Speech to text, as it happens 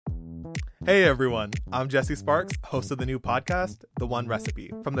Hey everyone, I'm Jesse Sparks, host of the new podcast, The One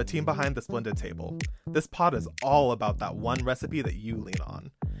Recipe, from the team behind The Splendid Table. This pod is all about that one recipe that you lean on.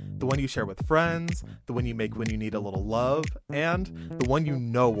 The one you share with friends, the one you make when you need a little love, and the one you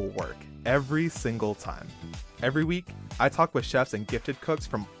know will work every single time. Every week, I talk with chefs and gifted cooks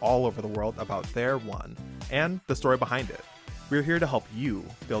from all over the world about their one, and the story behind it. We're here to help you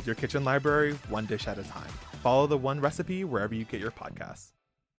build your kitchen library one dish at a time. Follow The One Recipe wherever you get your podcasts.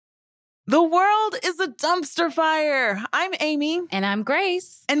 The world is a dumpster fire. I'm Amy. And I'm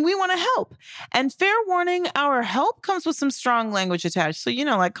Grace. And we want to help. And fair warning, our help comes with some strong language attached. So,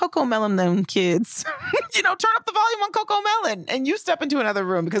 like Coco Melon, them kids, turn up the volume on Coco Melon and you step into another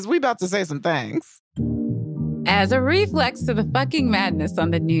room because we about to say some things. As a reflex to the fucking madness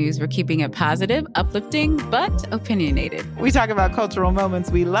on the news, we're keeping it positive, uplifting, but opinionated. We talk about cultural moments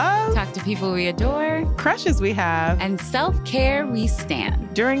we love, talk to people we adore, crushes we have, and self-care we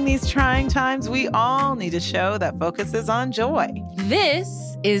stand. During these trying times, we all need a show that focuses on joy.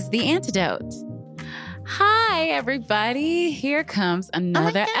 This is The Antidote. Hi, everybody. Here comes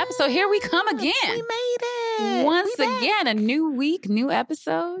another episode. Here we come again. We made it. Once again, a new week, new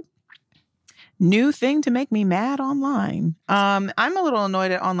episode. New thing to make me mad online. I'm a little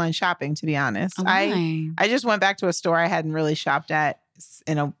annoyed at online shopping, to be honest. Oh, I just went back to a store I hadn't really shopped at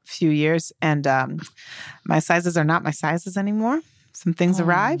in a few years, and my sizes are not my sizes anymore. Some things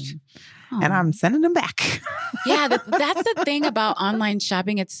arrived, and I'm sending them back. Yeah, that's the thing about online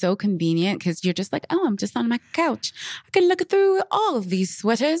shopping. It's so convenient because you're just like, oh, I'm just on my couch. I can look through all of these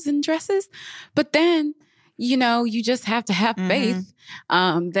sweaters and dresses. But then, you just have to have faith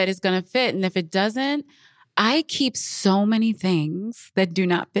that it's going to fit. And if it doesn't, I keep so many things that do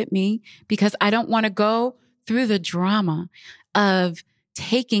not fit me because I don't want to go through the drama of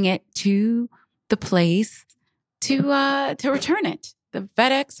taking it to the place to return it. The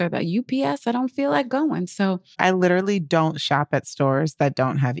FedEx or the UPS, I don't feel like going. So I literally don't shop at stores that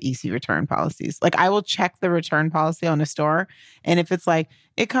don't have easy return policies. Like I will check the return policy on a store. And if it's like,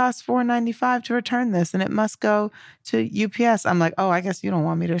 it costs $4.95 to return this and it must go to UPS, I'm like, oh, I guess you don't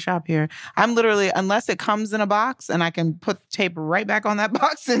want me to shop here. I'm literally, unless it comes in a box and I can put tape right back on that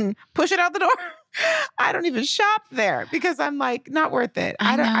box and push it out the door, I don't even shop there because I'm like, not worth it.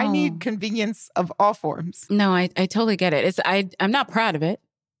 I need convenience of all forms. No, I totally get it. I'm not proud of it,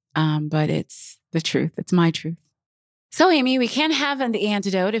 but it's the truth. It's my truth. So, Amy, we can't have an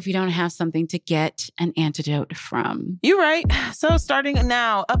antidote if you don't have something to get an antidote from. You're right. So starting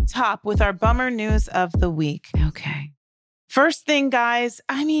now, up top with our bummer news of the week. Okay. First thing, guys,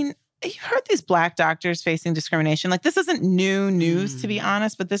 you've heard these Black doctors facing discrimination. Like, this isn't new news, to be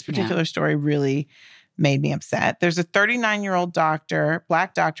honest, but this particular story really made me upset. There's a 39-year-old doctor,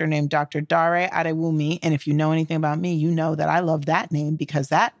 Black doctor named Dr. Dare Adewumi. And if you know anything about me, you know that I love that name because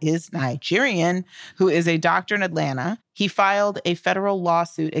that is Nigerian, who is a doctor in Atlanta. He filed a federal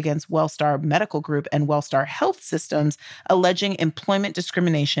lawsuit against Wellstar Medical Group and Wellstar Health Systems, alleging employment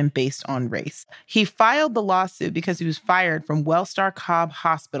discrimination based on race. He filed the lawsuit because he was fired from Wellstar Cobb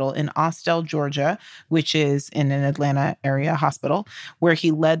Hospital in Austell, Georgia, which is in an Atlanta area hospital, where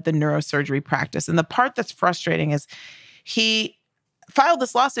he led the neurosurgery practice. And the part that's frustrating is he filed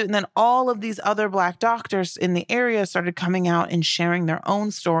this lawsuit, and then all of these other Black doctors in the area started coming out and sharing their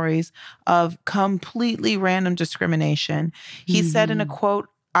own stories of completely random discrimination. He said in a quote,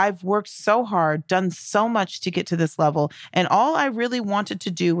 "I've worked so hard, done so much to get to this level, and all I really wanted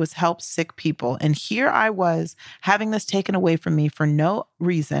to do was help sick people. And here I was having this taken away from me for no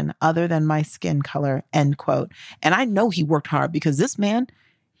reason other than my skin color," end quote. And I know he worked hard because this man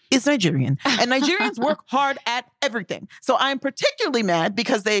is Nigerian, and Nigerians work hard at everything. So I'm particularly mad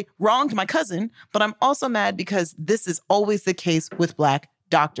because they wronged my cousin, but I'm also mad because this is always the case with Black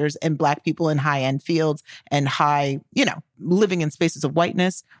doctors and Black people in high-end fields and living in spaces of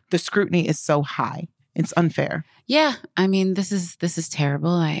whiteness. The scrutiny is so high. It's unfair. Yeah. This is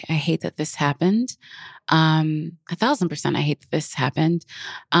terrible. I hate that this happened. 1,000% I hate that this happened.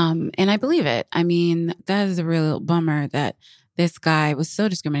 And I believe it. That is a real bummer that this guy was so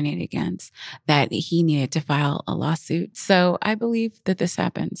discriminated against that he needed to file a lawsuit. So I believe that this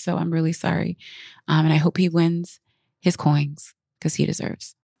happened. So I'm really sorry. And I hope he wins his coins because he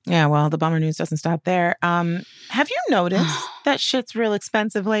deserves. Yeah, well, the bummer news doesn't stop there. Have you noticed that shit's real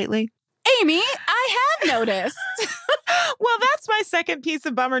expensive lately? Amy, I have noticed. Well, that's That's my second piece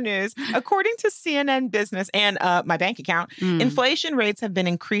of bummer news. According to CNN Business and my bank account, inflation rates have been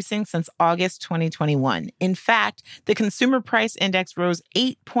increasing since August 2021. In fact, the Consumer Price Index rose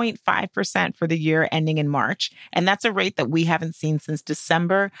 8.5% for the year ending in March. And that's a rate that we haven't seen since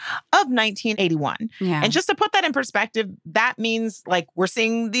December of 1981. Yeah. And just to put that in perspective, that means like we're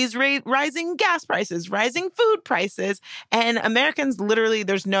seeing these rising gas prices, rising food prices, and Americans literally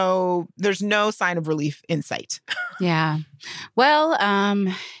there's no sign of relief in sight. Yeah. Well,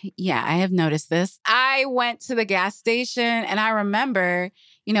 yeah, I have noticed this. I went to the gas station and I remember,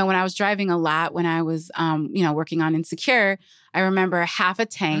 when I was driving a lot when I was, working on Insecure, I remember half a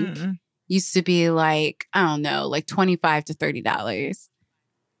tank used to be like, I don't know, like $25 to $30.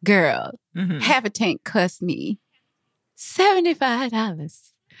 Girl, half a tank cost me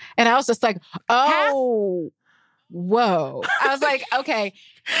 $75. And I was just like, oh, whoa. I was like, okay,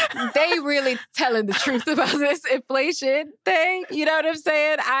 they really telling the truth about this inflation thing. You know what I'm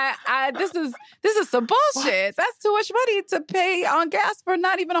saying? This is some bullshit. That's too much money to pay on gas for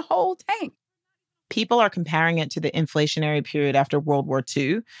not even a whole tank. People are comparing it to the inflationary period after World War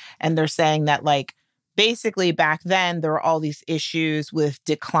II. And they're saying that like, basically, back then, there were all these issues with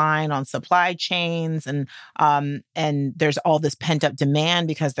decline on supply chains and there's all this pent-up demand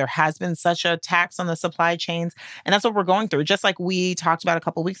because there has been such a tax on the supply chains. And that's what we're going through. Just like we talked about a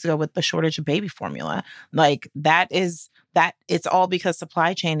couple of weeks ago with the shortage of baby formula. Like that it's all because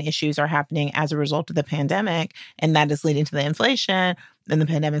supply chain issues are happening as a result of the pandemic. And that is leading to the inflation. And the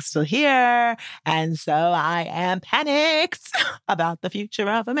pandemic's still here. And so I am panicked about the future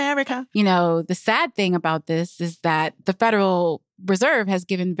of America. The sad thing about this is that the Federal Reserve has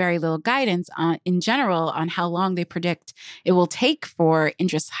given very little guidance in general on how long they predict it will take for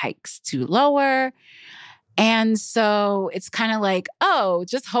interest hikes to lower. And so it's kind of like, oh,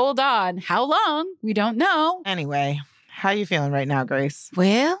 just hold on. How long? We don't know. Anyway, how are you feeling right now, Grace?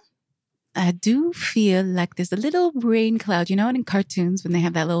 Well, I do feel like there's a little rain cloud. You know, in cartoons when they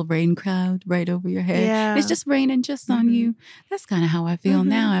have that little rain cloud right over your head. Yeah. It's just raining just on you. That's kind of how I feel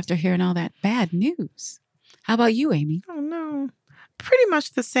now after hearing all that bad news. How about you, Amy? Oh, no. Pretty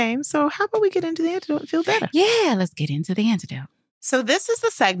much the same. So how about we get into the antidote and feel better? Yeah, let's get into the antidote. So this is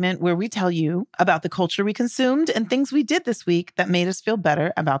the segment where we tell you about the culture we consumed and things we did this week that made us feel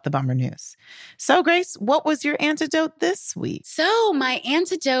better about the bummer news. So Grace, what was your antidote this week? So my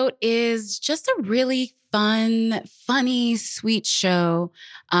antidote is just a really fun, funny, sweet show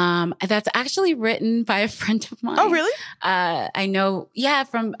that's actually written by a friend of mine. Oh, really? I know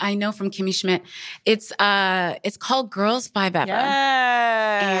from Kimmy Schmidt. It's called Girls 5 Eva.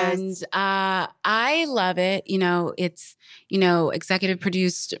 Yes. And I love it. It's executive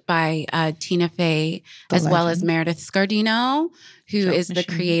produced by Tina Fey, as well as Meredith Scardino, who is the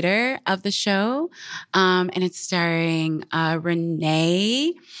creator of the show. And it's starring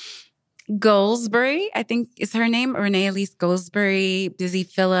Renee Goldsberry, I think is her name, Renee Elise Goldsberry, Busy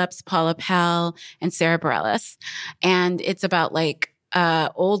Phillips, Paula Pell, and Sarah Bareilles. And it's about like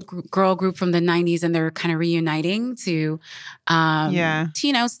old girl group from the 90s, and they're kind of reuniting to,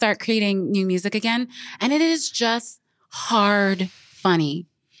 start creating new music again. And it is just hard funny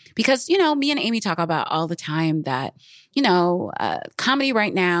because, me and Amy talk about all the time that, comedy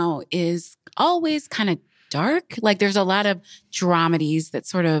right now is always kind of dark. Like there's a lot of dramedies that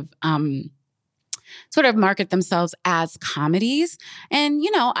sort of market themselves as comedies. And,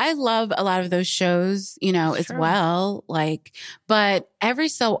 I love a lot of those shows, as well. Like, but every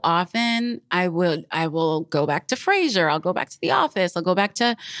so often I will go back to Frasier. I'll go back to The Office. I'll go back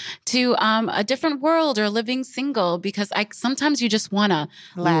to A Different World or Living Single, because sometimes you just want to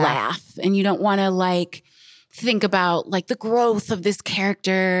laugh and you don't want to like think about like the growth of this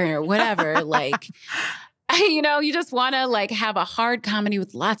character or whatever. Like, you just want to like have a hard comedy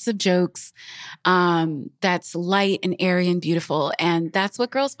with lots of jokes that's light and airy and beautiful. And that's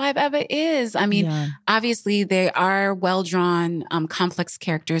what Girls 5 Eva is. I mean, obviously they are well-drawn, complex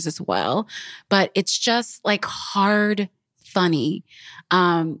characters as well, but it's just like hard funny.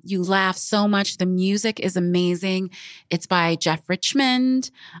 You laugh so much. The music is amazing. It's by Jeff Richmond,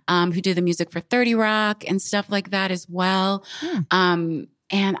 who did the music for 30 Rock and stuff like that as well.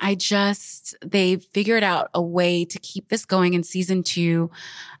 And they figured out a way to keep this going in season 2,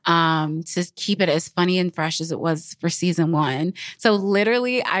 to keep it as funny and fresh as it was for season 1. So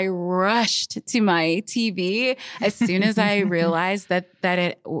literally I rushed to my TV as soon as I realized that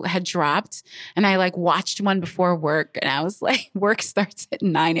it had dropped, and I like watched one before work, and I was like, work starts at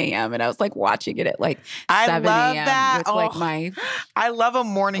 9 a.m. and I was like watching it at like 7 a.m. I love a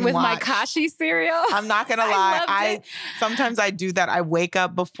morning with watch. my Kashi cereal. I'm not going to lie. Sometimes I do that. I wake up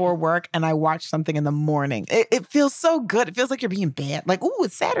up before work and I watch something in the morning. It feels so good. It feels like you're being bad. Like, ooh,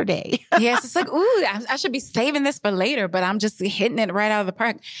 it's Saturday. Yes, it's like, ooh, I should be saving this for later, but I'm just hitting it right out of the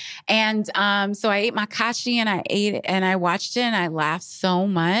park. And so I ate my kashi and I ate it and I watched it and I laughed so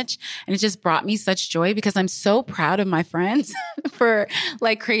much. And it just brought me such joy because I'm so proud of my friends for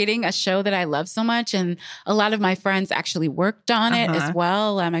like creating a show that I love so much. And a lot of my friends actually worked on it as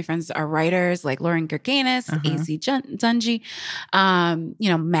well. My friends are writers like Lauren Gerganis, AC Dungy,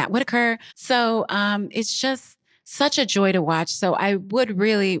 Matt Whitaker. So it's just such a joy to watch. So I would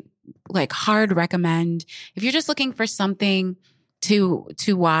really hard recommend if you're just looking for something to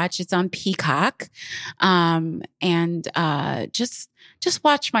watch. It's on Peacock, and just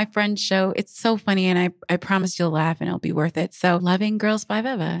watch my friend's show. It's so funny, and I promise you'll laugh, and it'll be worth it. So, loving Girls 5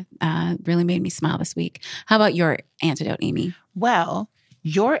 Eva really made me smile this week. How about your antidote, Amy? Well,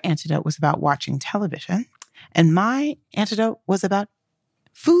 your antidote was about watching television, and my antidote was about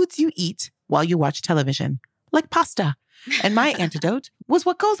foods you eat while you watch television, like pasta. And my antidote was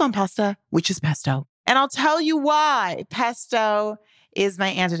what goes on pasta, which is pesto. And I'll tell you why pesto is my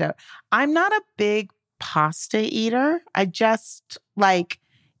antidote. I'm not a big pasta eater. I just like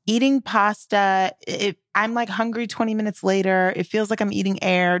eating pasta. I'm like hungry 20 minutes later. It feels like I'm eating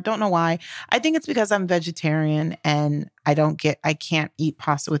air. Don't know why. I think it's because I'm vegetarian and I can't eat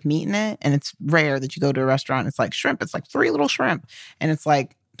pasta with meat in it. And it's rare that you go to a restaurant. It's like shrimp. It's like 3 little shrimp. And it's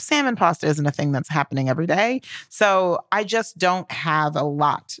like salmon pasta isn't a thing that's happening every day. So I just don't have a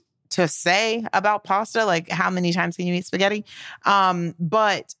lot to say about pasta. Like, how many times can you eat spaghetti?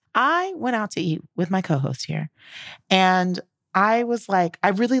 But I went out to eat with my co-host here, and I was like, I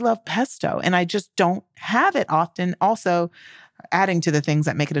really love pesto, and I just don't have it often. Also, adding to the things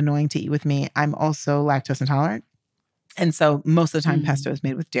that make it annoying to eat with me, I'm also lactose intolerant. And so most of the time pesto is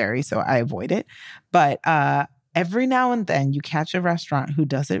made with dairy, so I avoid it. But every now and then you catch a restaurant who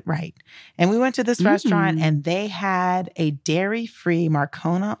does it right. And we went to this restaurant and they had a dairy-free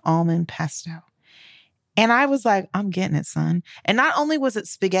Marcona almond pesto. And I was like, I'm getting it, son. And not only was it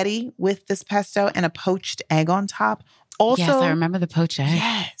spaghetti with this pesto and a poached egg on top, also— Yes, I remember the poached egg.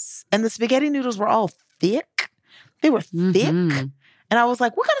 Yes. And the spaghetti noodles were all thick. They were thick. And I was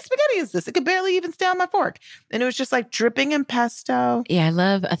like, what kind of spaghetti is this? It could barely even stay on my fork. And it was just like dripping in pesto. Yeah, I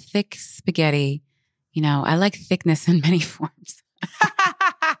love a thick spaghetti. You know, I like thickness in many forms.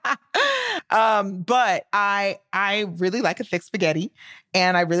 But I really like a thick spaghetti,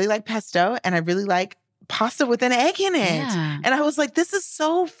 and I really like pesto, and I really like pasta with an egg in it. Yeah. And I was like, this is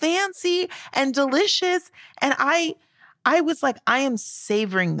so fancy and delicious. And I was like, I am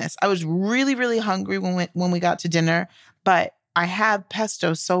savoring this. I was really, really hungry when we got to dinner, but I have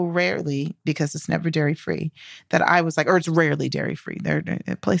pesto so rarely because it's never dairy-free that I was like, or it's rarely dairy-free.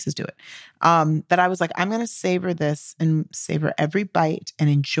 Places do it. That I was like, I'm going to savor this and savor every bite and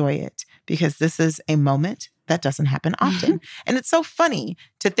enjoy it because this is a moment that doesn't happen often. And it's so funny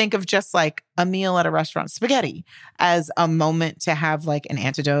to think of just like a meal at a restaurant, spaghetti, as a moment to have like an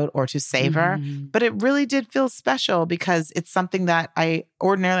antidote or to savor. But it really did feel special because it's something that I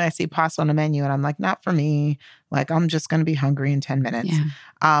see pasta on a menu and I'm like, not for me. Like, I'm just going to be hungry in 10 minutes. Yeah.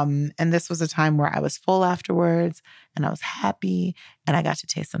 And this was a time where I was full afterwards and I was happy and I got to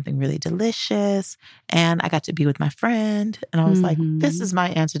taste something really delicious and I got to be with my friend. And I was like, this is my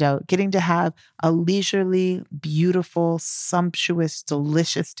antidote, getting to have a leisurely, beautiful, sumptuous,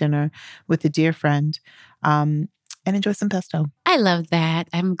 delicious dinner with a dear friend and enjoy some pesto. I love that.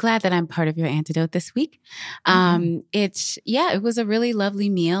 I'm glad that I'm part of your antidote this week. It was a really lovely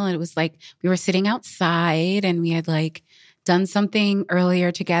meal. And it was like we were sitting outside and we had like done something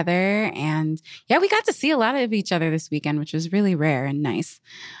earlier together. And yeah, we got to see a lot of each other this weekend, which was really rare and nice.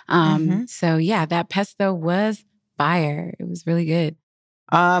 So yeah, that pesto was fire. It was really good.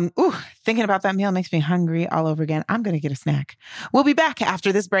 Thinking about that meal makes me hungry all over again. I'm going to get a snack. We'll be back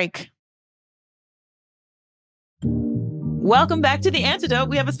after this break. Welcome back to The Antidote.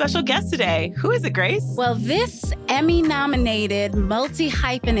 We have a special guest today. Who is it, Grace? Well, this Emmy-nominated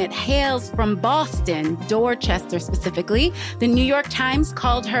multi-hyphenate hails from Boston, Dorchester specifically. The New York Times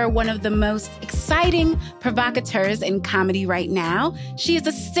called her one of the most exciting provocateurs in comedy right now. She is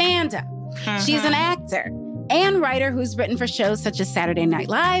a stand-up. She's an actor and writer who's written for shows such as Saturday Night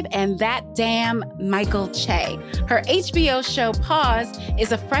Live and That Damn Michael Che. Her HBO show, Pause,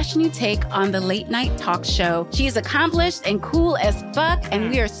 is a fresh new take on the late night talk show. She is accomplished and cool as fuck, and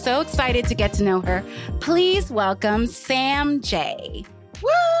we are so excited to get to know her. Please welcome Sam Jay. Woo!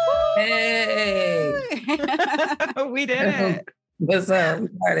 Hey! We did it. What's up?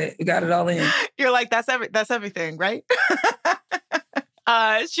 We got it all in. You're like, that's everything, right?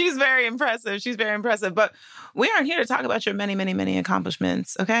 She's very impressive. She's very impressive. But we aren't here to talk about your many, many, many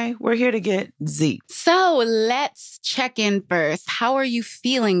accomplishments, okay? We're here to get Z. So let's check in first. How are you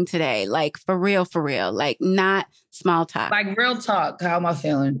feeling today? Like, for real, like not small talk. Like real talk. How am I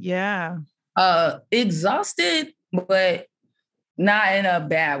feeling? Yeah. Exhausted, but not in a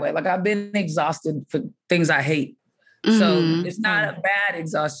bad way. Like I've been exhausted for things I hate. So it's not a bad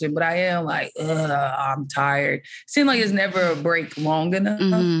exhaustion, but I am like, I'm tired. Seems like it's never a break long enough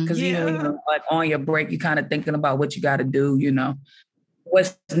because you know, like on your break, you're kind of thinking about what you got to do. You know,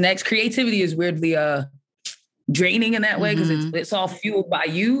 what's next? Creativity is weirdly draining in that way because it's all fueled by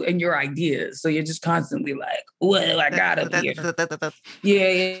you and your ideas. So you're just constantly like, what do I got up here?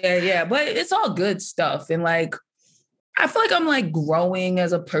 Yeah. But it's all good stuff, and like I feel like I'm like growing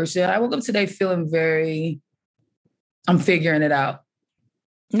as a person. I woke up today feeling I'm figuring it out.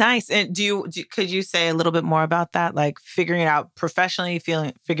 Nice. And could you say a little bit more about that? Like figuring it out professionally,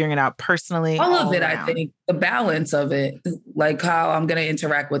 figuring it out personally? All of it, I think. The balance of it, like how I'm going to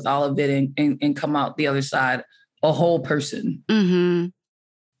interact with all of it and come out the other side a whole person. Mm-hmm.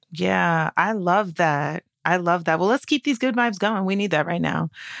 Yeah, I love that. Well, let's keep these good vibes going. We need that right now.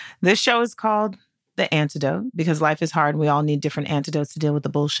 This show is called The Antidote because life is hard and we all need different antidotes to deal with the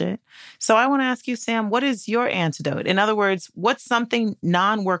bullshit. So I want to ask you, Sam, what is your antidote? In other words, what's something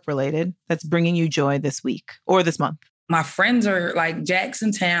non-work related that's bringing you joy this week or this month? My friends are like Jack's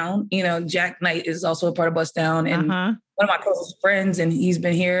in town. You know, Jack Knight is also a part of Bust Down and one of my closest friends, and he's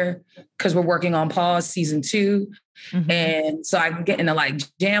been here because we're working on Pause season 2. And so I get into like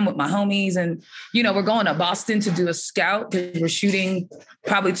jam with my homies, and you know, we're going to Boston to do a scout because we're shooting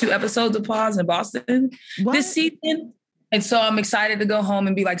probably 2 episodes of Pause in Boston this season. And so I'm excited to go home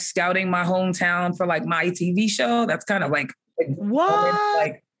and be like scouting my hometown for like my TV show. That's kind of like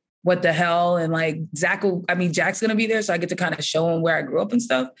what the hell? And like Jack's going to be there. So I get to kind of show him where I grew up and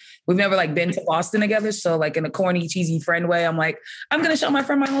stuff. We've never like been to Boston together. So like in a corny, cheesy friend way, I'm like, I'm going to show my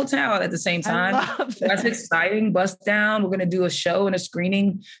friend my whole town at the same time. That's exciting. Bust Down. We're going to do a show and a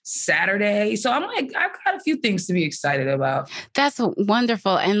screening Saturday. So I'm like, I've got a few things to be excited about. That's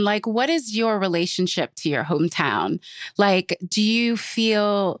wonderful. And like, what is your relationship to your hometown? Like, do you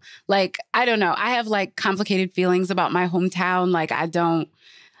feel like, I don't know, I have like complicated feelings about my hometown. Like, I don't,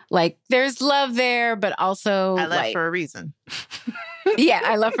 like, there's love there, but also I left for a reason. Yeah,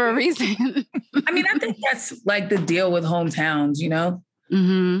 I left for a reason. I mean, I think that's like the deal with hometowns, you know?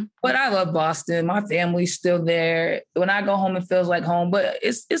 But I love Boston. My family's still there. When I go home, it feels like home, but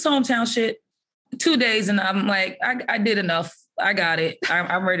it's hometown shit. 2 days and I'm like, I did enough. I got it.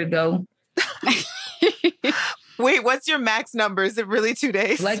 I'm ready to go. Wait, what's your max number? Is it really 2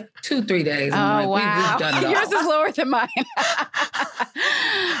 days? Like 2-3 days. Oh, like, wow. We've done it all. Yours is lower than mine.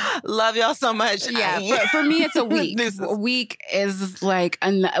 Love y'all so much. Yeah, for me, it's a week. A week is like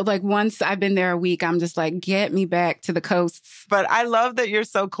once I've been there a week, I'm just like, get me back to the coasts. But I love that you're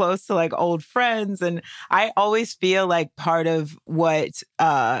so close to like old friends. And I always feel like part of what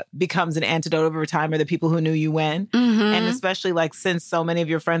becomes an antidote over time are the people who knew you when. And especially like since so many of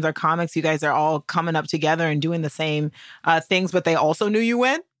your friends are comics, you guys are all coming up together and doing the same things, but they also knew you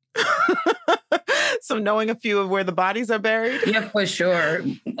when. So knowing a few of where the bodies are buried. Yeah, for sure.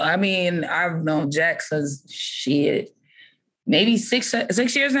 I mean, I've known Jack since maybe six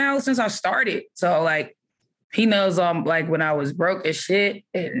years now since I started. So like, he knows like when I was broke as shit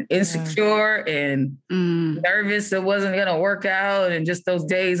and insecure and nervous it wasn't gonna work out, and just those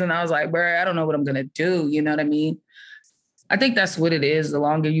days when I was like, bro, I don't know what I'm gonna do. You know what I mean? I think that's what it is. The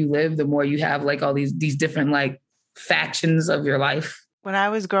longer you live, the more you have like all these different like factions of your life. When I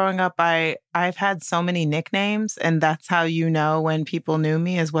was growing up, I've had so many nicknames, and that's how you know when people knew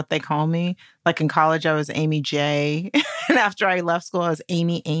me is what they call me. Like in college, I was Amy J. And after I left school, I was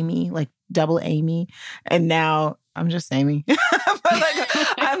Amy, like double Amy. And now I'm just Amy. But like,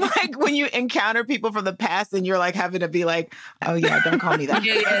 I'm like, when you encounter people from the past and you're like having to be like, oh yeah, don't call me that.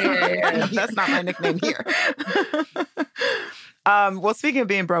 Yeah. That's not my nickname here. Well, speaking of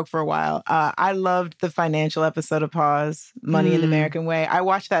being broke for a while, I loved the financial episode of Pause, Money in the American Way. I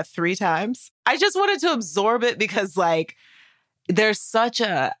watched that 3 times. I just wanted to absorb it because like there's such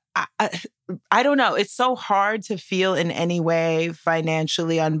I don't know. It's so hard to feel in any way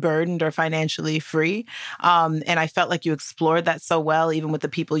financially unburdened or financially free. And I felt like you explored that so well, even with the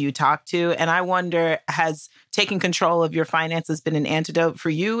people you talked to. And I wonder, has taking control of your finances been an antidote for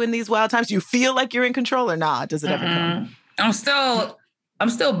you in these wild times? Do you feel like you're in control or not? Does it ever come? I'm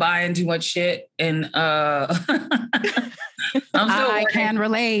still buying too much shit, and I can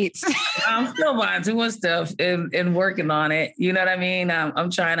relate. I'm still buying too much stuff and working on it. You know what I mean? I'm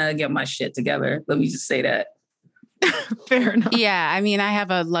trying to get my shit together. Let me just say that. Fair enough. Yeah, I mean, I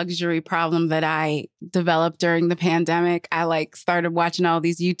have a luxury problem that I developed during the pandemic. I like started watching all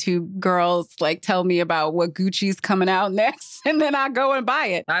these YouTube girls like tell me about what Gucci's coming out next, and then I go and buy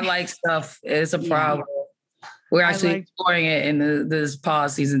it. I like stuff. It's a problem. We're actually exploring it in this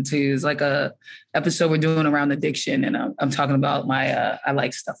pause season 2. It's like a episode we're doing around addiction, and I'm talking about my I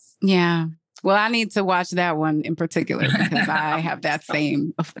like stuff. Yeah. Well, I need to watch that one in particular because I have that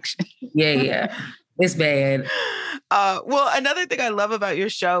same affliction. Yeah. It's bad. Well, another thing I love about your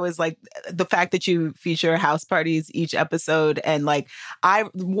show is like the fact that you feature house parties each episode. And like,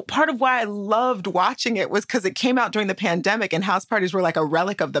 part of why I loved watching it was because it came out during the pandemic and house parties were like a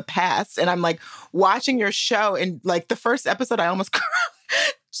relic of the past. And I'm like watching your show and like the first episode, I almost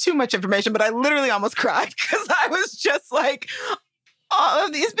too much information, but I literally almost cried because I was just like, all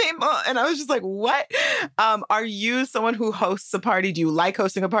of these people. And I was just like, what? Are you someone who hosts a party? Do you like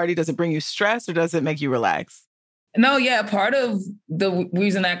hosting a party? Does it bring you stress or does it make you relax? No, yeah. Part of the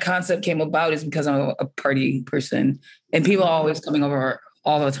reason that concept came about is because I'm a party person and people are always coming over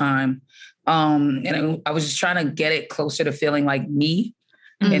all the time. And I was just trying to get it closer to feeling like me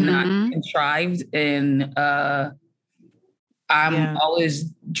and not contrived. And I'm always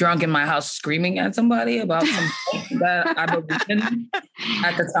drunk in my house screaming at somebody about something that I believe in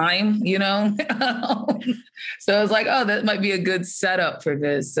at the time, you know? So I was like, oh, that might be a good setup for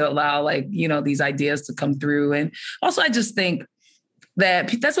this to allow like, you know, these ideas to come through. And also I just think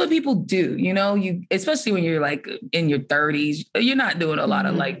that that's what people do, you know, especially when you're like in your 30s, you're not doing a lot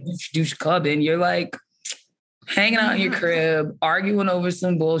of like douche clubbing. You're like hanging out in your crib, arguing over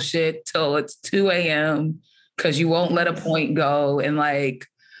some bullshit till it's 2 a.m. because you won't let a point go. And like,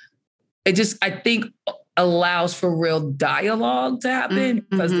 it just, I think, allows for real dialogue to happen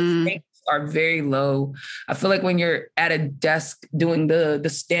because the stakes are very low. I feel like when you're at a desk doing the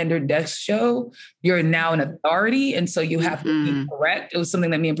standard desk show, you're now an authority. And so you have to be correct. It was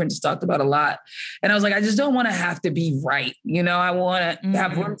something that me and Princess talked about a lot. And I was like, I just don't want to have to be right. You know, I want to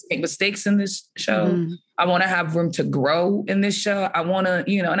have room to make mistakes in this show. I want to have room to grow in this show. I want to,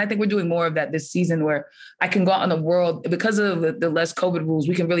 you know, and I think we're doing more of that this season where I can go out in the world because of the less COVID rules.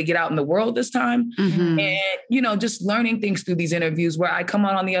 We can really get out in the world this time. And, you know, just learning things through these interviews where I come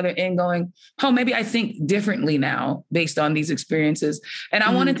out on the other end going, oh, maybe I think differently now based on these experiences. And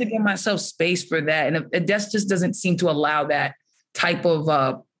I wanted to give myself space for that. And a desk just doesn't seem to allow that type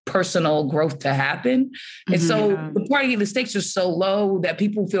of personal growth to happen. And so the stakes are so low that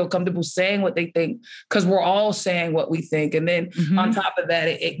people feel comfortable saying what they think because we're all saying what we think. And then on top of that,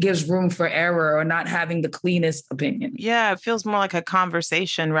 it gives room for error or not having the cleanest opinion. Yeah, it feels more like a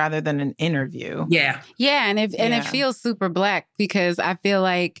conversation rather than an interview. Yeah. Yeah, and it feels super Black because I feel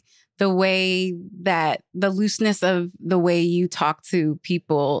like the way that the looseness of the way you talk to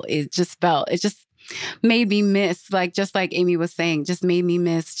people, it just made me miss, like, just like Amy was saying, just made me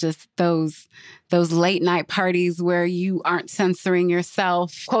miss just those late night parties where you aren't censoring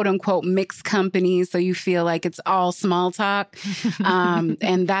yourself, quote unquote, mixed company. So you feel like it's all small talk.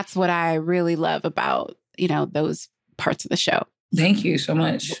 And that's what I really love about, you know, those parts of the show. Thank you so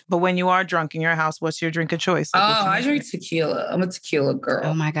much. But when you are drunk in your house, what's your drink of choice? Like, I drink tequila. I'm a tequila girl.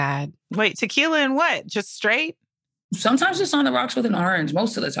 Oh my God. Wait, tequila and what? Just straight? Sometimes just on the rocks with an orange.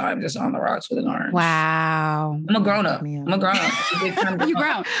 Most of the time, just on the rocks with an orange. Wow. I'm a grown up. I'm a grown up. You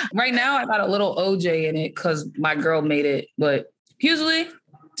grown. Right now, I got a little OJ in it because my girl made it. But usually,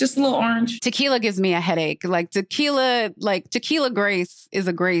 just a little orange. Tequila gives me a headache. Tequila grace is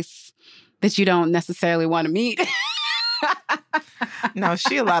a grace that you don't necessarily want to meet. No,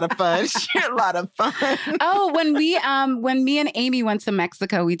 she a lot of fun. Oh, when me and Amy went to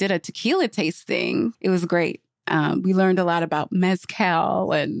Mexico, we did a tequila tasting. It was great. We learned a lot about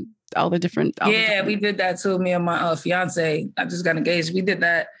mezcal and all the different. We did that too. Me and my fiance. I just got engaged. We did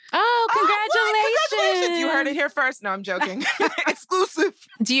that. Oh, congratulations! You heard it here first. No, I'm joking. Exclusive.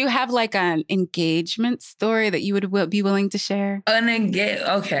 Do you have like an engagement story that you would be willing to share?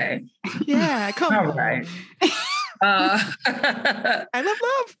 Okay. Yeah, come on. All right. I love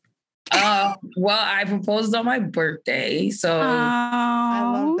love. Well, I proposed on my birthday. So I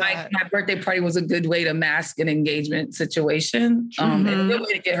love that. My birthday party was a good way to mask an engagement situation. And a good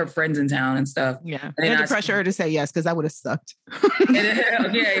way to get her friends in town and stuff. Yeah. And to pressure her to say yes, because that would have sucked.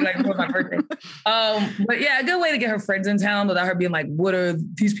 Like for my birthday. But yeah, a good way to get her friends in town without her being like, what are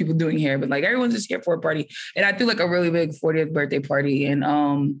these people doing here? But like everyone's just here for a party. And I threw like a really big 40th birthday party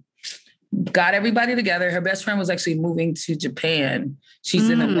and got everybody together. Her best friend was actually moving to Japan. She's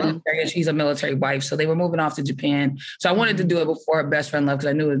in the military. She's a military wife. So they were moving off to Japan. So I wanted to do it before her best friend left because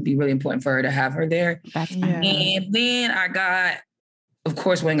I knew it would be really important for her to have her there. That's fine. And then I got of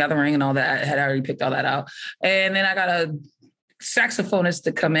course, When Got the Ring and all that. I had already picked all that out. And then I got a saxophonist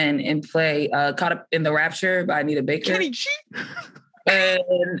to come in and play Caught Up in the Rapture by Anita Baker. Kenny G.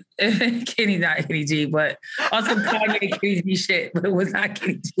 And Kenny, not Kenny G, but also Kanye Kenny G shit, but it was not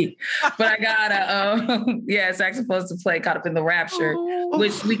Kenny G. But I got a saxophonist to play Caught Up in the Rapture,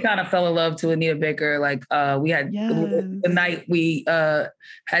 which we kind of fell in love to Anita Baker. Like we had the night we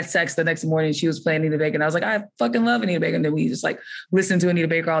had sex, the next morning she was playing Anita Baker, and I was like, I fucking love Anita Baker. And then we just like listened to Anita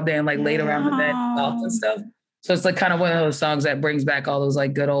Baker all day and like laid around the bed and stuff. So it's like kind of one of those songs that brings back all those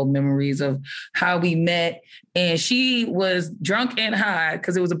like good old memories of how we met. And she was drunk and high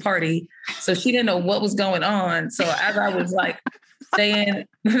because it was a party. So she didn't know what was going on. So as I was like saying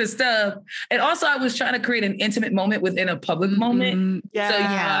the stuff, and also I was trying to create an intimate moment within a public moment. Yeah.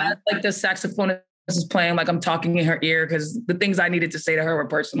 So like the saxophonist is playing, like I'm talking in her ear because the things I needed to say to her were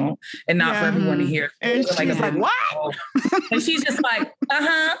personal and not for everyone to hear. And she's like, what? And she's just like,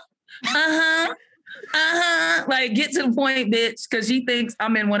 like get to the point, bitch, because she thinks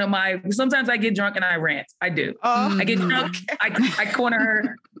I'm in one of my. Sometimes I get drunk and I rant. I do. I get drunk. I corner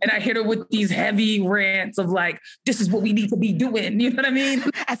her and I hit her with these heavy rants of like, this is what we need to be doing. You know what I mean?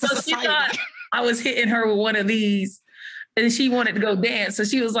 So she thought I was hitting her with one of these, and she wanted to go dance. So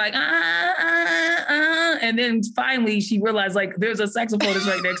she was like, and then finally she realized like there's a saxophonist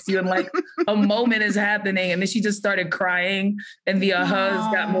right next to you, and like a moment is happening, and then she just started crying, and the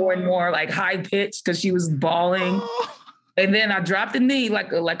ahs got more and more like high pitched because she was bawling. And then I dropped the knee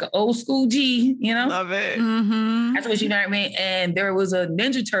like an old school G, you know. Love it. That's when she married me, and there was a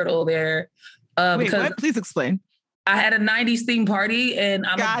Ninja Turtle there. Wait, because what? Please explain. I had a '90s theme party, and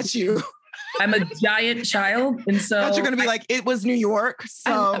I'm a giant child, and so you're gonna be like, it was New York.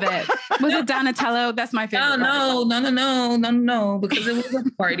 So I love it. Was it Donatello? That's my favorite. No, because it was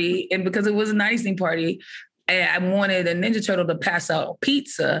a party, and because it was a '90s theme party, and I wanted a Ninja Turtle to pass out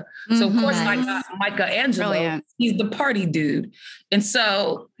pizza. So of course I got Michelangelo. Brilliant. He's the party dude, and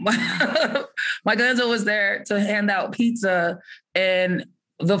so Michelangelo was there to hand out pizza, and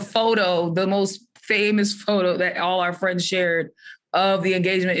the most famous photo that all our friends shared of the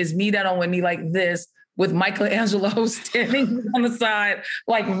engagement is me down on one knee like this with Michelangelo standing on the side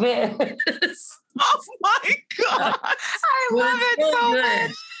like this. Oh my God. I love it so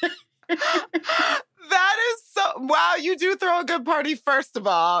much. That is so, wow, you do throw a good party, first of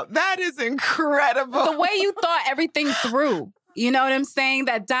all. That is incredible. The way you thought everything through. You know what I'm saying?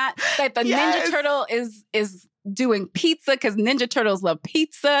 That the Ninja Turtle is doing pizza because Ninja Turtles love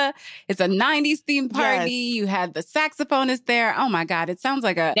pizza. It's a 90s themed party. Yes. You had the saxophonist there. Oh my God. It sounds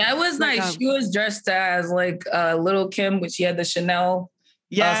like a... Yeah, it was nice. She was dressed as like Little Kim, but she had the Chanel.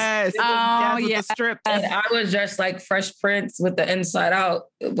 Yes. With the strip. And I was dressed like Fresh Prince with the inside out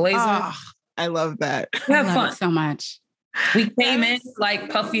blazer. Oh, I love that. We had fun. It so much. We came in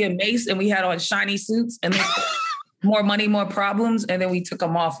like Puffy and Mace, and we had on shiny suits, and then more money, more problems, and then we took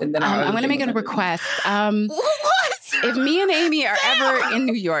them off. And then I'm going to make a request. What? If me and Amy are ever in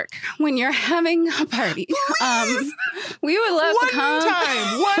New York, when you're having a party, we would love to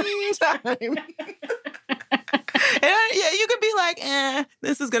come. One time. And you could be like,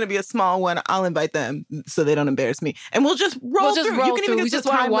 this is going to be a small one. I'll invite them so they don't embarrass me. And we'll just roll through. You can even get to the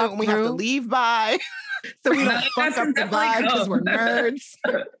time when we have to leave by. So we don't fuck up the vibe because we're nerds.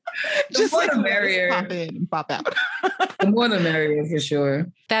 Just like merrier. Pop in and pop out. The more the merrier, for sure.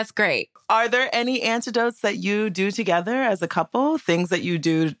 That's great. Are there any antidotes that you do together as a couple? Things that you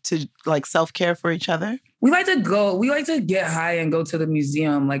do to like self-care for each other? We like to get high and go to the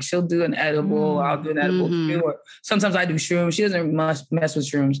museum. Like she'll do an edible, I'll do an edible too. Or sometimes I do shrooms. She doesn't mess with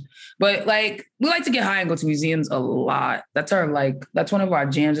shrooms. But like we like to get high and go to museums a lot. That's one of our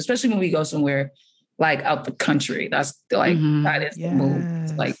jams, especially when we go somewhere like out the country. That's like that is the move.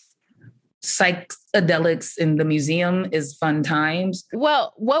 It's like psychedelics in the museum is fun times.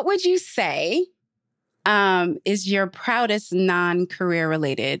 Well, what would you say is your proudest non-career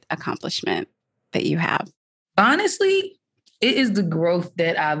related accomplishment that you have? Honestly, it is the growth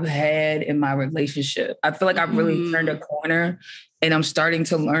that I've had in my relationship. I feel like I've really turned a corner, and I'm starting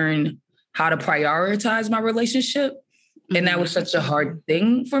to learn how to prioritize my relationship. And that was such a hard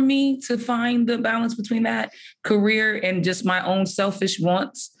thing for me to find the balance between that career and just my own selfish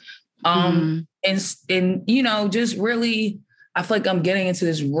wants. And you know, just really, I feel like I'm getting into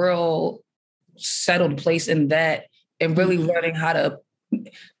this real settled place in that, and really learning how to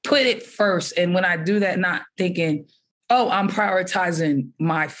put it first. And when I do that, not thinking, oh, I'm prioritizing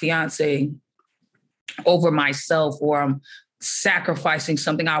my fiance over myself, or I'm sacrificing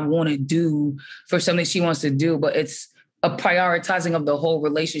something I want to do for something she wants to do, but it's a prioritizing of the whole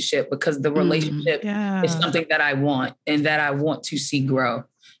relationship, because the relationship is something that I want and that I want to see grow.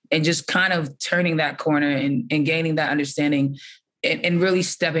 And just kind of turning that corner and gaining that understanding and really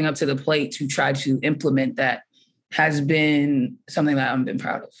stepping up to the plate to try to implement that has been something that I've been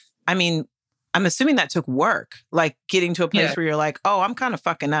proud of. I mean, I'm assuming that took work, like getting to a place where you're like, oh, I'm kind of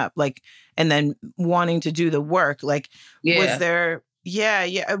fucking up, like, and then wanting to do the work. Like, was there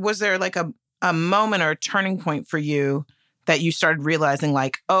like a moment or a turning point for you that you started realizing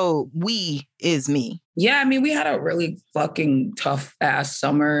like, oh, we is me? Yeah, I mean, we had a really fucking tough ass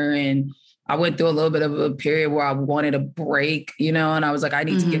summer, and I went through a little bit of a period where I wanted a break, you know, and I was like, I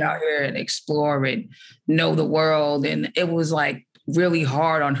need to get out here and explore and know the world. And it was like really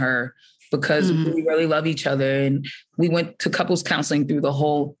hard on her because we really love each other. And we went to couples counseling through the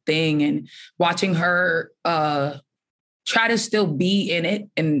whole thing, and watching her try to still be in it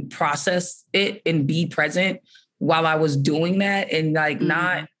and process it and be present while I was doing that, and like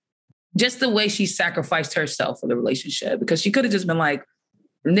not just the way she sacrificed herself for the relationship, because she could have just been like,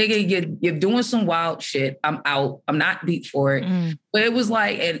 nigga, you're doing some wild shit. I'm out. I'm not beat for it. But it was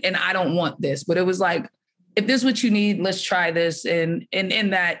like, and I don't want this, but it was like, if this is what you need, let's try this. And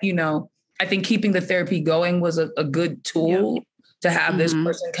in that, you know, I think keeping the therapy going was a good tool to have this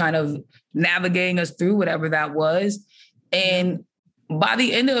person kind of navigating us through whatever that was. And by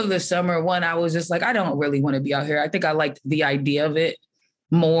the end of the summer, I was just like, I don't really want to be out here. I think I liked the idea of it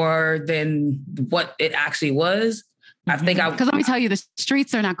more than what it actually was. I think because let me tell you, the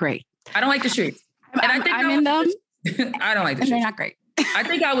streets are not great. I don't like the streets. And I think I'm in them. I don't like the streets. They're not great. I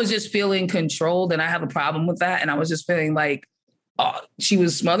think I was just feeling controlled, and I have a problem with that. And I was just feeling like she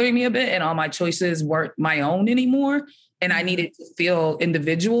was smothering me a bit, and all my choices weren't my own anymore. And I needed to feel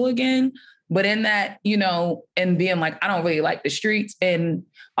individual again. But in that, you know, and being like, I don't really like the streets, and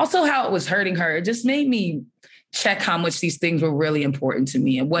also how it was hurting her, it just made me check how much these things were really important to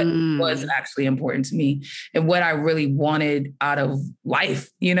me, and what was actually important to me, and what I really wanted out of life.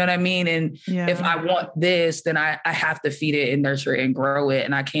 You know what I mean? And if I want this, then I have to feed it and nurture it and grow it.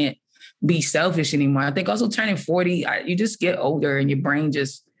 And I can't be selfish anymore. I think also turning 40, you just get older and your brain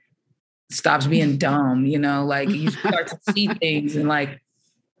just stops being dumb, you know, like you start to see things, and like,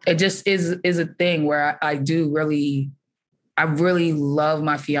 it just is a thing where I really love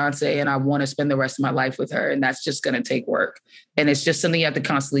my fiance, and I want to spend the rest of my life with her. And that's just going to take work. And it's just something you have to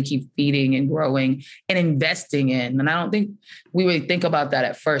constantly keep feeding and growing and investing in. And I don't think we really think about that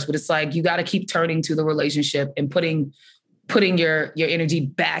at first, but it's like, you got to keep turning to the relationship and putting your energy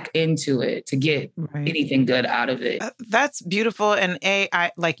back into it to get anything good out of it. That's beautiful. And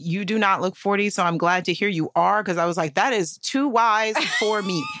I like, you do not look 40. So I'm glad to hear you are, because I was like, that is too wise for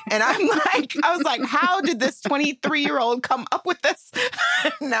me. And I was like, how did this 23-year-old come up with this?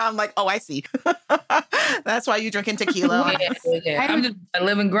 Now I'm like, oh, I see. That's why you're drinking tequila. I'm just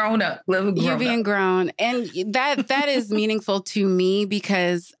living grown up. You're being grown. And that is meaningful to me,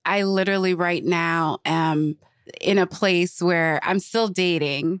 because I literally right now am in a place where I'm still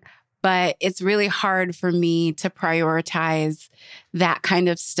dating, but it's really hard for me to prioritize that kind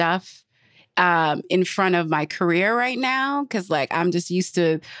of stuff in front of my career right now, because like I'm just used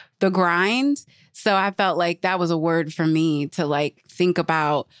to the grind. So I felt like that was a word for me to like think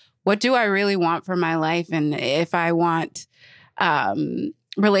about, what do I really want for my life? And if I want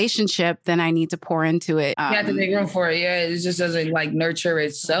relationship, then I need to pour into it. You have to make room for it. Yeah, it just doesn't like nurture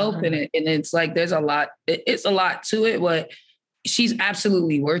itself, and it's like there's a lot. It's a lot to it, but she's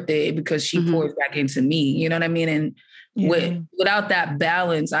absolutely worth it because she pours back into me. You know what I mean? And without that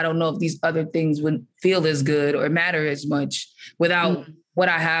balance, I don't know if these other things would feel as good or matter as much without what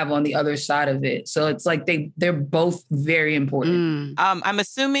I have on the other side of it. So it's like they're both very important. I'm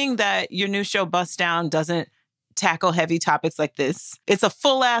assuming that your new show Bust Down doesn't tackle heavy topics like this. It's a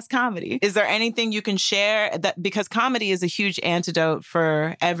full-ass comedy. Is there anything you can share that, because comedy is a huge antidote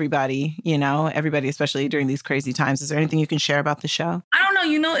for everybody, you know, everybody, especially during these crazy times. Is there anything you can share about the show? I don't know.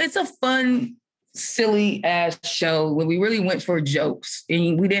 You know, it's a fun, silly ass show where we really went for jokes,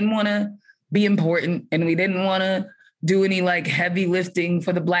 and we didn't want to be important, and we didn't want to do any like heavy lifting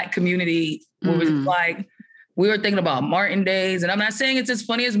for the Black community. We were just like, we were thinking about Martin days, and I'm not saying it's as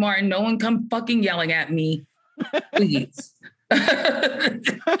funny as Martin. No one come fucking yelling at me. Please.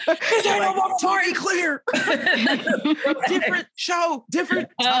 It's all about Marty Clear. Different show, different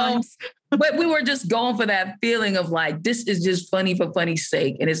times. But we were just going for that feeling of like, this is just funny for funny's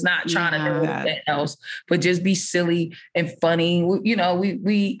sake. And it's not trying to do anything else, but just be silly and funny. You know,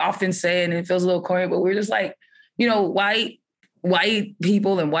 we often say, and it feels a little corny, but we're just like, you know, white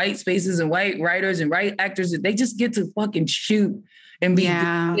people and white spaces and white writers and white actors, they just get to fucking shoot and be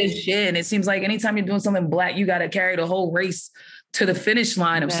good as shit. And it seems like anytime you're doing something Black, you got to carry the whole race to the finish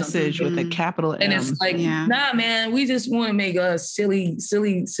line of message something. with a capital M. And it's like, nah, man, we just want to make silly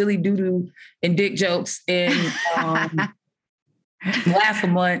doo-doo and dick jokes and laugh a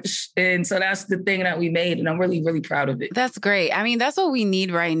bunch. And so that's the thing that we made. And I'm really, really proud of it. That's great. I mean, that's what we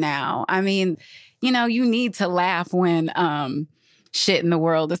need right now. I mean, you know, you need to laugh when shit in the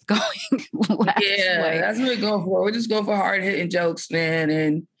world is going left. Yeah, that's what we go for. We just go for hard-hitting jokes, man,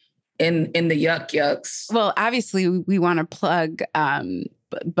 and in the yucks. Well, obviously, we want to plug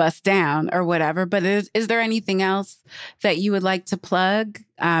Bust Down or whatever, but is there anything else that you would like to plug?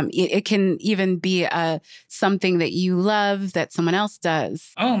 It can even be something that you love that someone else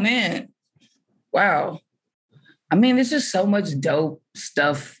does. Oh, man. Wow. I mean, there's just so much dope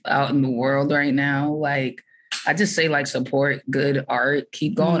stuff out in the world right now. Like, I just say, like, support good art.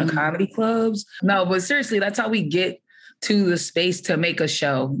 Keep going to comedy clubs. No, but seriously, that's how we get to the space to make a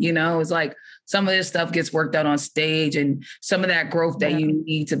show. You know, it's like some of this stuff gets worked out on stage, and some of that growth that you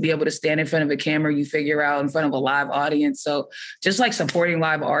need to be able to stand in front of a camera, you figure out in front of a live audience. So just like supporting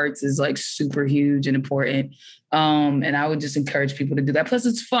live arts is like super huge and important. And I would just encourage people to do that. Plus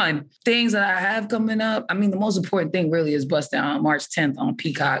it's fun. Things that I have coming up. I mean, the most important thing really is Bust Down on March 10th on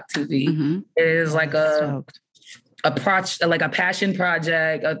Peacock TV. Mm-hmm. It is like a passion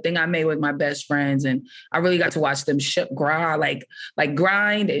project, a thing I made with my best friends. And I really got to watch them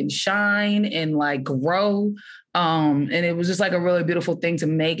grind and shine and like grow. And it was just like a really beautiful thing to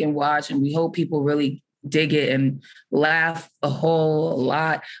make and watch. And we hope people really dig it and laugh a whole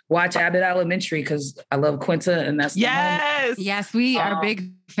lot. Watch Abbott Elementary because I love Quinta, and that's yes, we are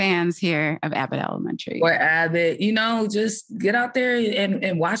big fans here of Abbott Elementary. Or Abbott, you know, just get out there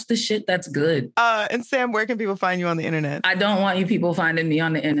and watch the shit that's good. And Sam, where can people find you on the internet? I don't want you people finding me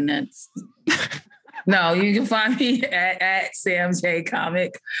on the internet. No, you can find me at Sam J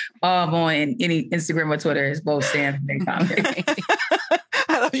Comic on any Instagram or Twitter. It's both Sam J Comic.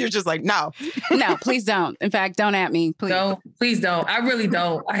 I love you're just like, no, please don't. In fact, don't at me, please. No, please don't. I really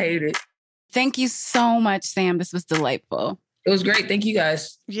don't. I hate it. Thank you so much, Sam. This was delightful. It was great. Thank you,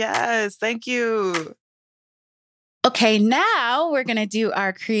 guys. Yes, thank you. Okay, now we're going to do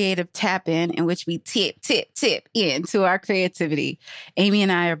our creative tap in which we tip into our creativity. Amy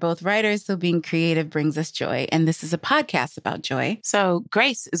and I are both writers, so being creative brings us joy. And this is a podcast about joy. So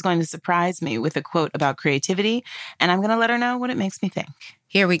Grace is going to surprise me with a quote about creativity, and I'm going to let her know what it makes me think.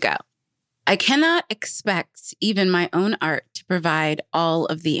 Here we go. I cannot expect even my own art to provide all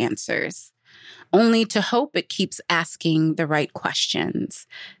of the answers, only to hope it keeps asking the right questions.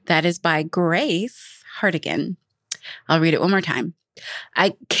 That is by Grace Hartigan. I'll read it one more time.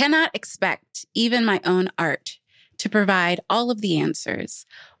 I cannot expect even my own art to provide all of the answers,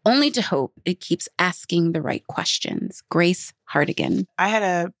 only to hope it keeps asking the right questions. Grace Hartigan. I had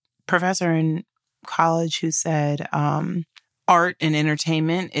a professor in college who said art and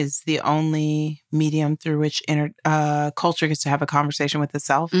entertainment is the only medium through which culture gets to have a conversation with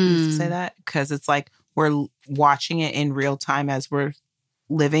itself. He used to say that because it's like we're watching it in real time as we're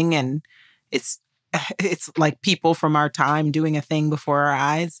living, and it's like people from our time doing a thing before our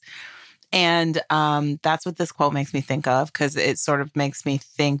eyes. And that's what this quote makes me think of, because it sort of makes me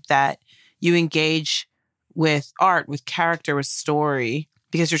think that you engage with art, with character, with story,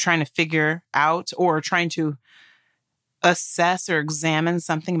 because you're trying to figure out or trying to assess or examine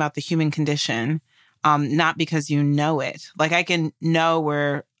something about the human condition, not because you know it. Like I can know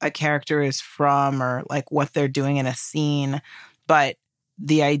where a character is from or like what they're doing in a scene, but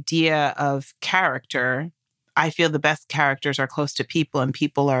the idea of character, I feel the best characters are close to people, and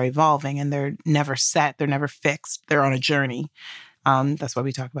people are evolving, and they're never set. They're never fixed. They're on a journey. That's why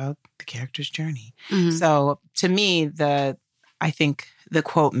we talk about the character's journey. Mm-hmm. So to me, I think the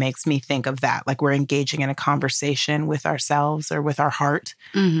quote makes me think of that. Like we're engaging in a conversation with ourselves or with our heart,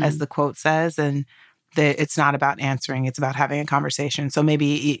 as the quote says. And it's not about answering. It's about having a conversation. So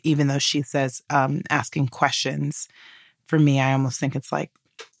maybe even though she says asking questions, for me, I almost think it's like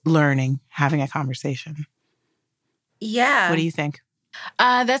learning, having a conversation. Yeah. What do you think?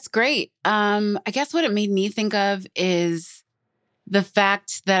 That's great. I guess what it made me think of is the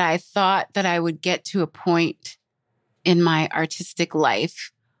fact that I thought that I would get to a point in my artistic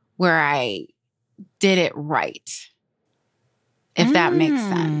life where I did it right, if that makes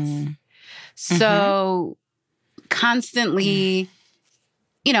sense. So constantly,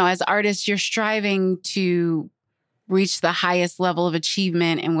 you know, as artists, you're striving to reach the highest level of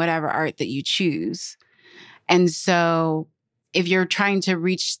achievement in whatever art that you choose. And so if you're trying to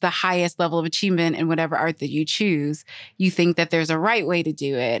reach the highest level of achievement in whatever art that you choose, you think that there's a right way to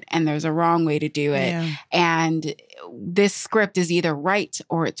do it and there's a wrong way to do it. Yeah. And this script is either right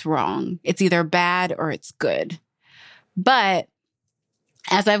or it's wrong. It's either bad or it's good. But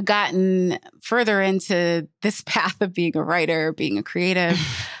as I've gotten further into this path of being a writer, being a creative,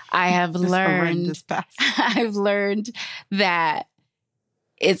 I have learned that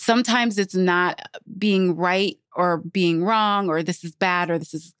sometimes it's not being right or being wrong, or this is bad or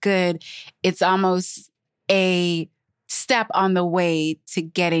this is good. It's almost a step on the way to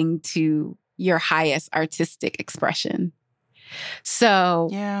getting to your highest artistic expression. So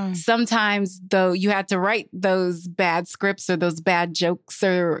sometimes, though, you had to write those bad scripts or those bad jokes,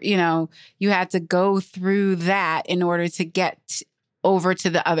 or, you had to go through that in order to get over to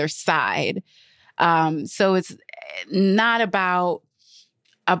the other side. So it's not about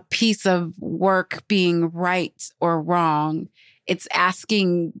a piece of work being right or wrong. It's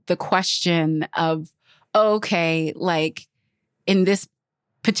asking the question of, okay, like in this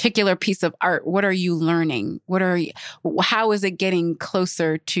particular piece of art, what are you learning? How is it getting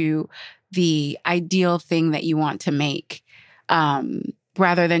closer to the ideal thing that you want to make,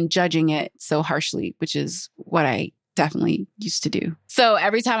 rather than judging it so harshly, which is what I definitely used to do. So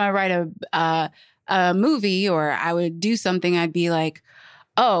every time I write a movie or I would do something, I'd be like,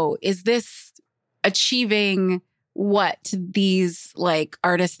 oh, is this achieving what these like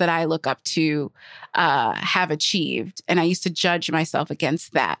artists that I look up to have achieved? And I used to judge myself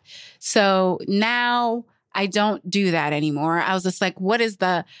against that. So now I don't do that anymore. I was just like, what is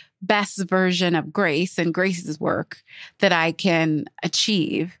the best version of Grace and Grace's work that I can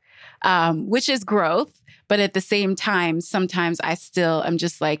achieve? Which is growth. But at the same time, sometimes I still am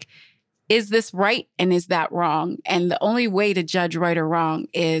just like, is this right and is that wrong? And the only way to judge right or wrong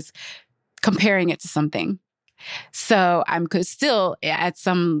is comparing it to something. So I'm still at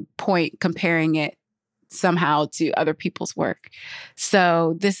some point comparing it somehow to other people's work.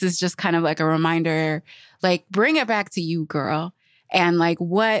 So this is just kind of like a reminder, like, bring it back to you, girl. And like,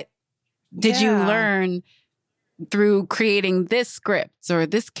 what did you learn through creating this script or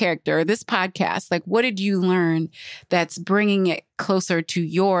this character or this podcast? Like, what did you learn that's bringing it closer to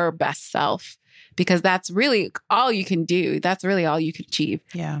your best self? Because that's really all you can do. That's really all you can achieve.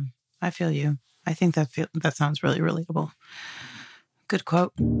 Yeah, I feel you. I think that sounds really relatable. Good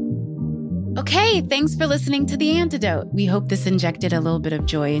quote. Okay, thanks for listening to The Antidote. We hope this injected a little bit of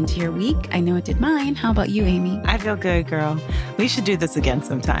joy into your week. I know it did mine. How about you, Amy? I feel good, girl. We should do this again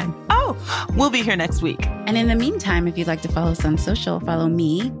sometime. Oh, we'll be here next week. And in the meantime, if you'd like to follow us on social, follow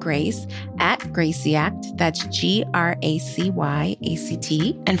me, Grace, at GraceyAct. That's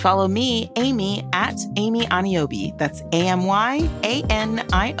GRACYACT. And follow me, Amy, at Amy Aniobi. That's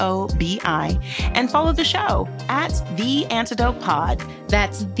AMYANIOBI. And follow the show at The Antidote Pod.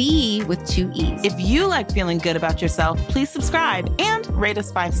 That's the with 2 E's. If you like feeling good about yourself, please subscribe and rate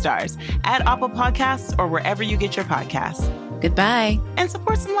us 5 stars at Apple Podcasts or wherever you get your podcasts. Goodbye. And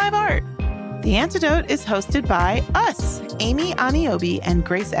support some live art. The Antidote is hosted by us, Amy Aniobi and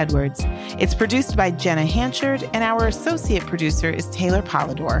Grace Edwards. It's produced by Jenna Hanchard, and our associate producer is Taylor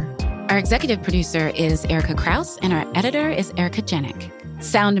Polidor. Our executive producer is Erica Krause, and our editor is Erica Janik.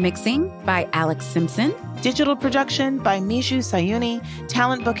 Sound mixing by Alex Simpson. Digital production by Mishu Sayuni.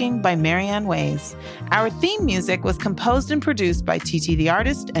 Talent booking by Marianne Ways. Our theme music was composed and produced by TT the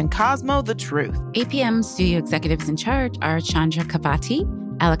Artist and Cosmo the Truth. APM studio executives in charge are Chandra Kavati,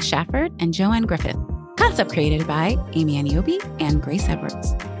 Alex Shafford, and Joanne Griffith. Concept created by Amy Aniobi and Grace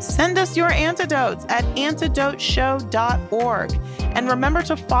Edwards. Send us your antidotes at antidoteshow.org. And remember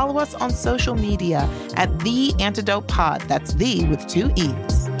to follow us on social media at The Antidote Pod. That's the with 2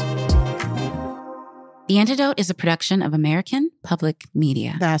 E's. The Antidote is a production of American Public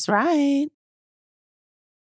Media. That's right.